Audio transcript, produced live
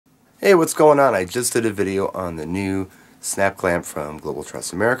Hey, what's going on? I just did a video on the new snap clamp from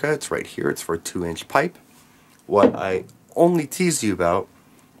Truss America. It's right here. It's for a 2-inch pipe. What I only teased you about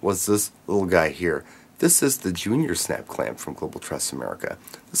was this little guy here. This is the junior snap clamp from Truss America.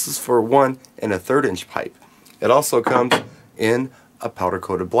 This is for 1 1/3 inch pipe. It also comes in a powder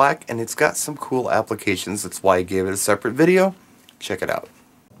coated black, and it's got some cool applications. That's why I gave it a separate video. Check it out.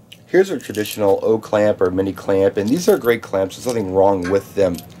 Here's a traditional O clamp or mini clamp, and these are great clamps. There's nothing wrong with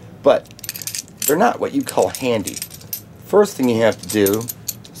them, but they're not what you call handy. First thing you have to do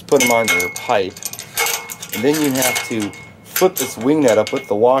is put them on your pipe, and then you have to flip this wing nut up with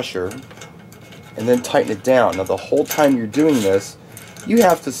the washer and then tighten it down. Now the whole time you're doing this, you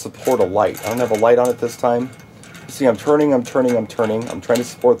have to support a light. I don't have a light on it this time. You see, I'm turning. I'm trying to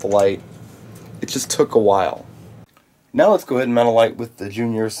support the light. It just took a while. Now let's go ahead and mount a light with the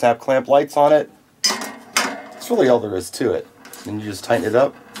junior snap clamp lights on it. That's really all there is to it. Then you just tighten it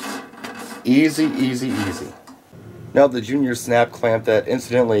up. Easy, easy, easy. Now the junior snap clamp that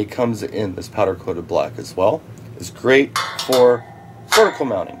incidentally comes in this powder coated black as well is great for vertical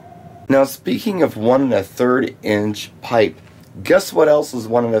mounting. Now speaking of 1 1/3 inch pipe, guess what else is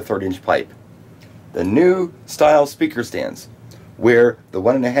 1 1/3 inch pipe? The new style speaker stands, where the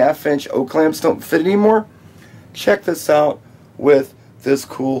 1 1/2 inch O clamps don't fit anymore. Check this out with this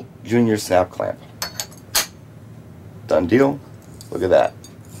cool junior snap clamp. Done deal. Look at that.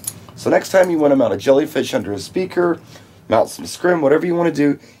 So next time you want to mount a jellyfish under a speaker, mount some scrim, whatever you want to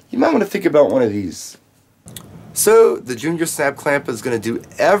do, you might want to think about one of these. So the junior snap clamp is going to do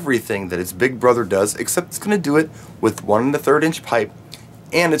everything that its big brother does, except it's going to do it with 1 1/3 inch pipe,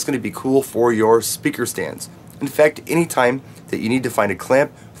 and it's going to be cool for your speaker stands. In fact, anytime that you need to find a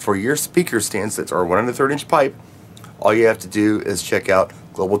clamp for your speaker stands that are 1 1/3 inch pipe, all you have to do is check out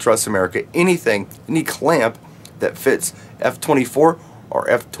Truss America. Any clamp that fits F24 or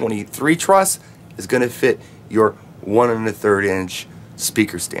F23 truss is going to fit your 1 1/3 inch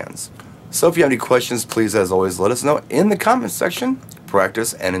speaker stands. So if you have any questions, please, as always, let us know in the comment section.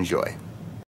 Practice and enjoy.